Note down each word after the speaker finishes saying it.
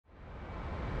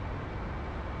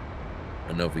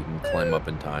don't know if we can climb up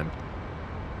in time.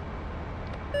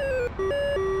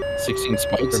 16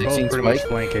 spike, 16 pretty spike. much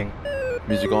flanking.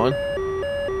 Music on.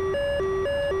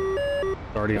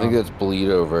 Already I think on. that's bleed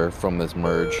over from this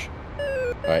merge. All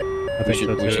right, I think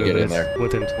so too. we should get in there.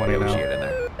 Within 20 Yeah, now. we should get in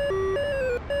there.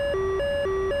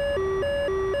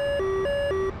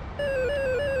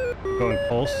 Going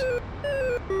pulse.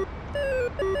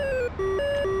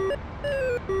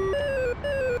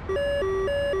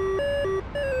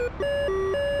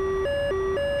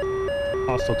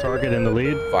 Hostile target in the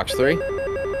lead. Fox 3.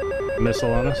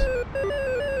 Missile on us.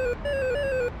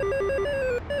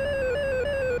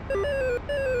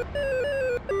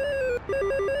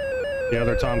 The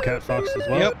other Tomcat Fox as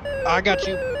well. Yep, I got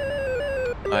you.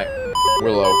 Alright,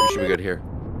 we're low. We should be good here.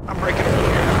 I'm breaking over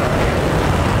here.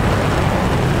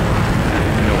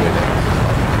 No way that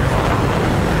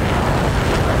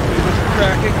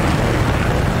Tracking.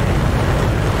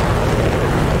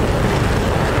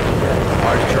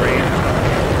 hard terrain.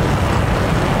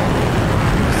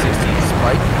 60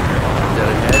 spike. Dead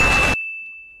ahead.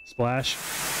 Splash.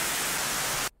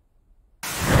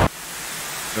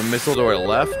 The missile to our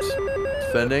left.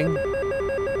 Defending.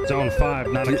 Zone 5,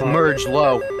 9 o'clock. Merge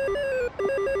low.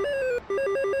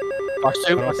 Fox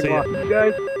 2. I don't see it. You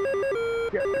guys?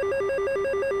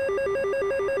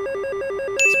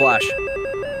 Splash.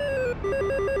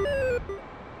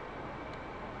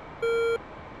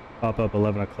 Pop up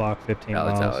 11 o'clock, 15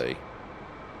 Tally, miles. tally.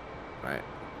 Alright.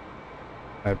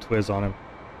 I have Twiz on him.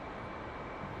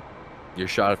 Your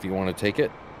shot if you want to take it.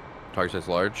 Target size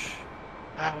large.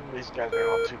 These guys are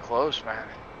all too close, man.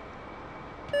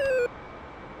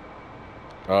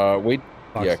 Wait.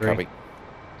 Fox Yeah, 3. copy.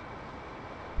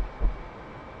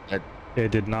 It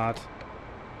did not.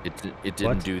 It didn't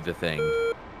What? do the thing.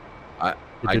 It I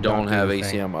did not don't do have the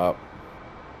thing. ACM up.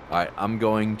 Alright, I'm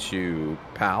going to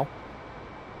PAL.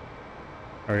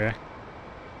 Okay.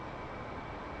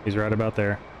 He's right about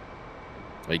there.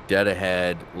 Like dead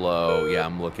ahead, low. Yeah,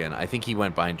 I'm looking. I think he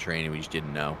went behind train and we just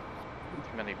didn't know.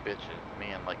 Too many bitches. Me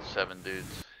and like 7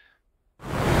 dudes.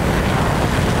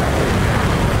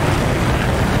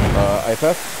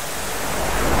 IFF?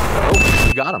 Oh,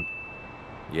 you got him.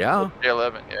 Yeah.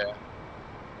 J11, yeah.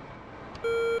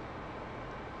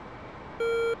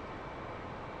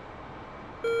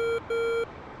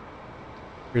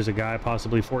 Here's a guy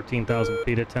possibly 14,000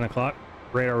 feet at 10 o'clock.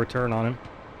 Radar return on him.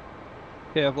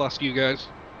 Yeah, I've lost you guys.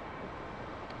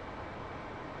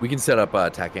 We can set up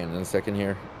TACAN in a second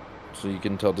here. So you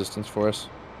can tell distance for us.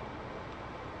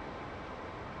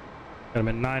 Got him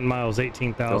at 9 miles,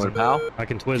 18,000. PAL? I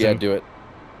can Twiz Yeah, him. do it.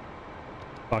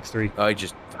 Fox 3. Oh, I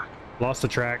just... Fuck. Lost the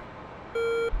track.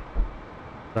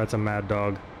 That's a mad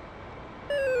dog.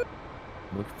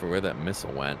 I'm looking for where that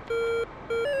missile went.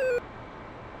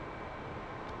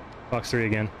 Fox 3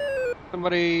 again.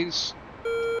 Somebody's...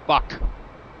 Fuck.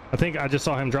 I think I just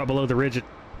saw him drop below the ridge at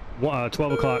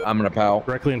 12 o'clock. I'm gonna PAL.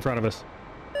 Directly in front of us.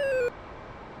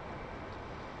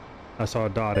 I saw a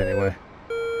dot anyway.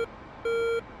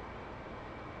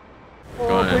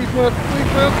 Oh, please move,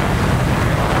 please move.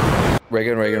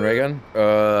 Reagan.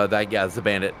 That guy's the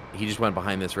bandit. He just went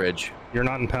behind this ridge. You're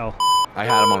not in PAL. I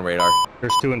had him on radar.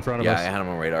 There's 2 in front of Yeah, us. I had him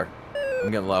on radar. I'm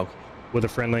getting low. With a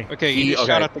friendly. Okay, you just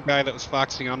shot at the guy that was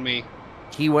foxing on me.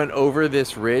 He went over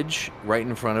this ridge right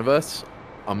in front of us.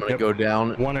 I'm gonna go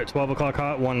down. 1 at 12 o'clock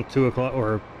hot, 1 2 o'clock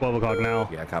or 12 o'clock now.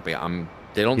 Yeah, copy.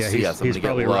 They don't Yeah, see he's- us. I'm he's gonna get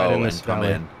probably low right in and this come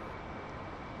valley. in.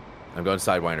 I'm going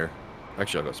Sidewinder.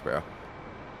 Actually, I'll go Sparrow.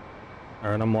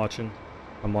 All right, I'm watching.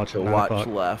 I'm watching. So 9 watch o'clock.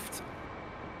 left.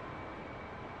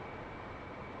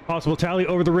 Possible tally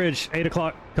over the ridge. 8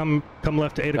 o'clock. Come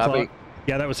left to 8 Copy. o'clock.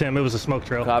 Yeah, that was him. It was a smoke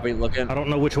trail. Copy. Looking. I don't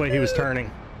know which way he was turning.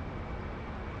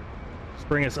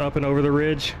 Bring us up and over the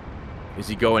ridge. Is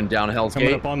he going down Hell's Coming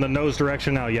Gate? up on the nose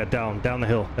direction now. Yeah, down the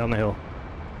hill. Down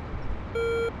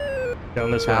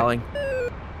this way. Palling.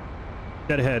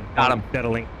 Dead ahead. Got him. Dead a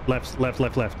link. Left.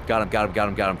 Got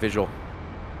him. Visual.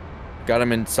 Got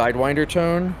him in Sidewinder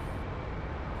tone.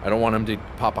 I don't want him to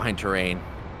pop behind terrain.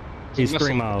 He's Missile.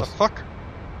 3 miles. What the fuck?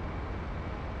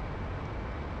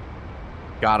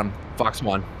 Got him. Fox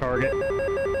 1. Target.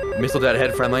 Missile dead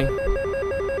ahead, friendly.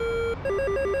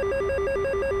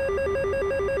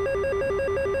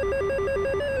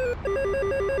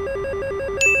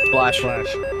 Splash.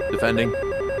 Defending.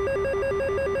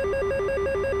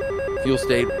 Fuel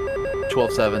state.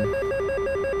 12-7.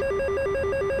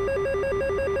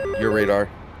 Your radar.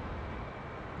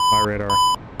 My radar.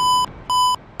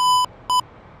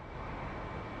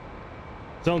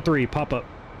 Zone 3, pop up.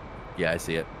 Yeah, I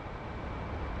see it.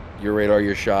 Your radar,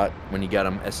 your shot. When you get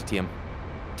him, SCT him.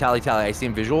 Tally. I see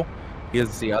him visual. He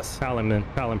doesn't see us. Pal him then.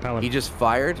 Pal him. He just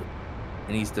fired,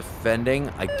 and he's defending.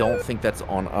 I don't think that's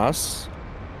on us.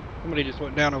 Somebody just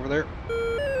went down over there.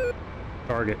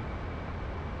 Target.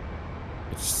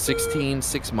 It's 16,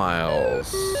 6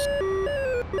 miles.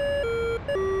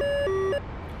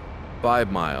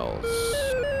 5 miles.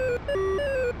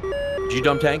 Did you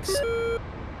dump tanks?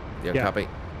 Yeah, copy.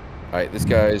 Alright, this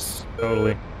guy's...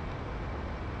 Totally.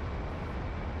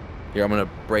 Here, I'm gonna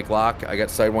break lock. I got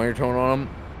Sidewinder tone on him.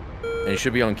 And he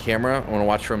should be on camera. I wanna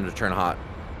watch for him to turn hot.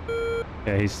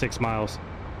 Yeah, he's 6 miles.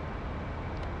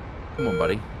 Come on,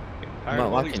 buddy. I'm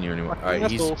not locking you anymore.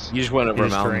 Alright, you just went over a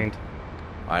mountain.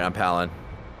 Alright, I'm palling.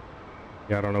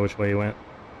 Yeah, I don't know which way he went.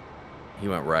 He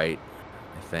went right,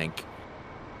 I think.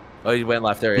 Oh, he went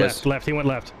left. There he is. Left. He went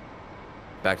left.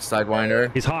 Back to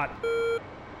Sidewinder. He's hot.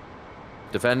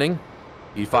 Defending.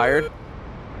 He fired.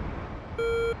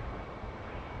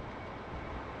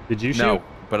 Did you shoot? No,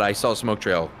 but I saw a smoke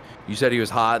trail. You said he was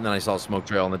hot, and then I saw a smoke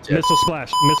trail on the tip. Missile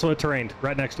splash. Missile terrain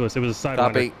right next to us. It was a Sidewinder.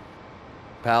 Copy.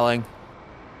 Palling.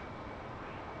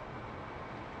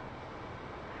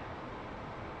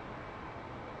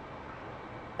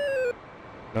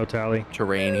 No tally.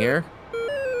 Terrain here.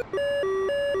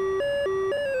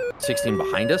 16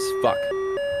 behind us? Fuck.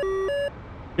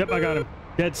 Yep, I got him.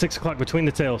 Dead 6 o'clock between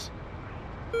the tails.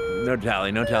 No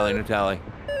tally, no tally, no tally.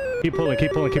 Keep pulling,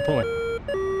 keep pulling, keep pulling.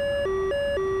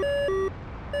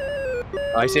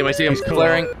 I see him, I see him.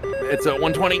 Flaring. It's a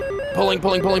 120. Pulling,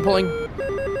 pulling, pulling, pulling.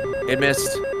 It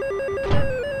missed.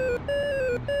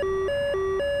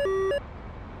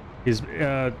 He's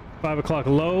 5 o'clock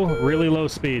low, really low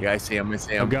speed. Yeah, I see him, I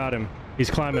see him. I've got him. He's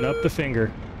climbing up the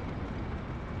finger.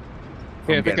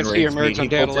 Yeah, if I can see emerge on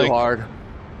data lake. Hard.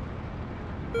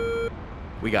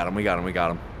 We got him, we got him, we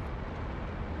got him.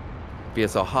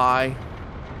 VSL high.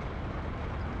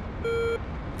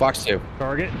 Fox 2.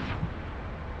 Target.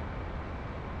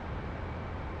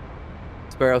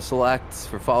 Sparrow selects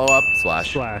for follow-up.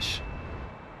 Slash. Slash.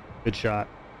 Good shot.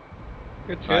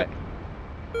 Good shot.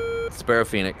 Right. Sparrow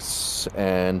Phoenix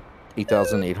and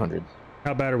 8,800.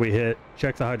 How bad are we hit?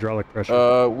 Check the hydraulic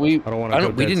pressure. We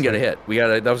didn't get a state. hit. We got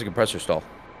a, that was a compressor stall.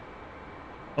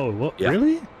 Oh, what? Yeah.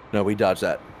 Really? No, we dodged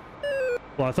that.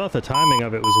 Well, I thought the timing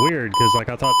of it was weird because, like,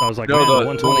 I was like, no, man, the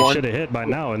 120 should have hit by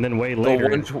now, and then way later.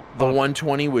 The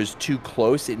 120 was too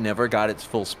close. It never got its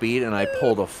full speed, and I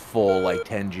pulled a full like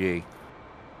 10G,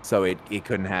 so it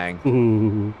couldn't hang.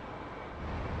 Ooh.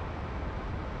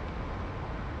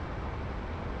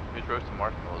 Who's roasting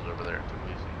marshmallows over there? Too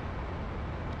easy.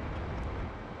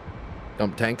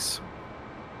 Dump tanks.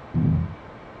 All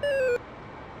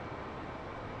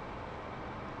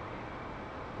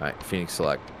right, Phoenix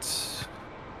select.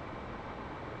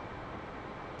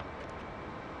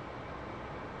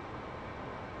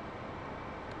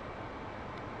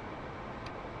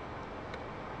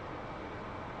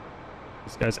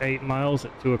 This guy's 8 miles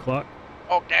at 2 o'clock.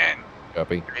 Okay.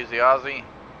 Copy. Crazy Aussie.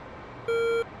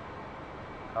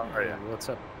 How are you? What's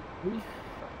up?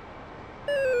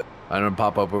 I'm gonna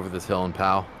pop up over this hill and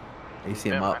pow. You see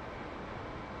him up.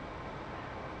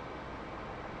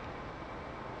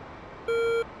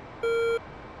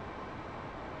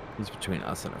 He's between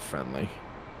us and a friendly.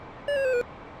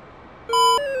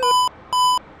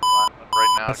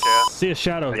 Right now, I Chad. see a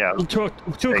shadow. Yeah. 2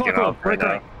 o'clock low. Break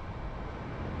right.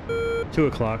 2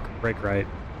 o'clock. Break right.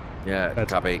 Yeah, That's-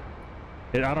 copy.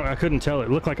 I couldn't tell. It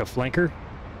looked like a flanker.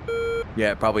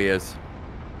 Yeah, it probably is.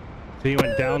 So he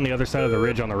went down the other side of the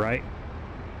ridge on the right.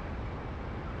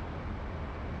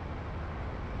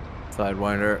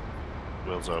 Sidewinder.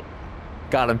 Wheels up.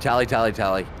 Got him. Tally, tally,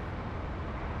 tally.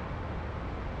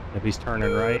 If he's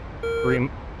turning right,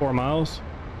 4 miles.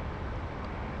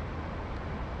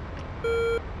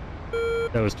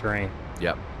 That was terrain.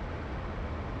 Yep.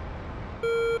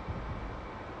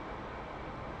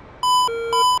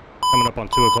 Coming up on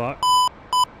 2 o'clock.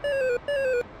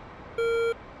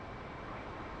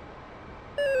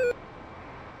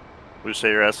 Would you say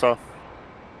your ass off?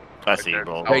 I see you,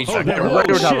 Bull. Hey, he's Oh, right oh,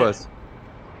 over top shit. of us.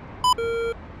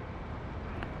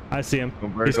 I see him.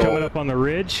 Vertical. He's coming up on the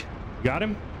ridge. Got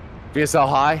him? VSL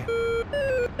high.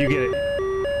 You get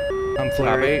it. I'm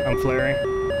flaring. Copy. I'm flaring.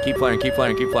 Keep flaring, keep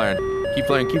flaring, keep flaring. Keep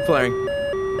flaring, keep flaring.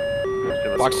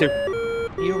 Box 2.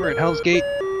 You over at Hell's Gate?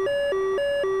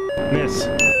 Miss.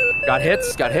 Got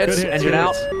hits, Good hits, engine good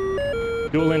out.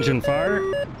 hits. Dual engine fire.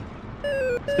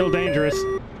 Still dangerous.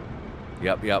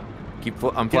 Yep, yep. I'm Get us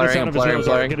flaring, out I'm of his flaring, I'm nose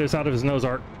arc. flaring. Get us out of his nose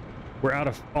arc.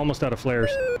 We're almost out of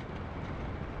flares.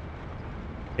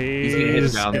 He's gonna hit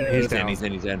him down. He's down.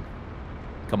 He's in.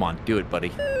 Come on, do it, buddy.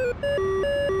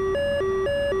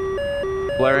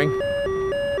 Flaring.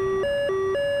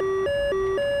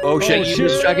 Oh shit, you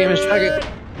missed tracking, missed tracking.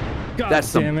 God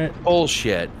That's damn some it.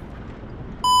 bullshit.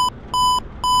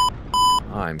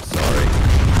 I'm sorry.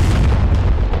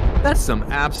 That's some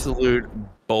absolute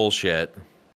bullshit.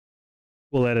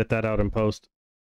 We'll edit that out in post.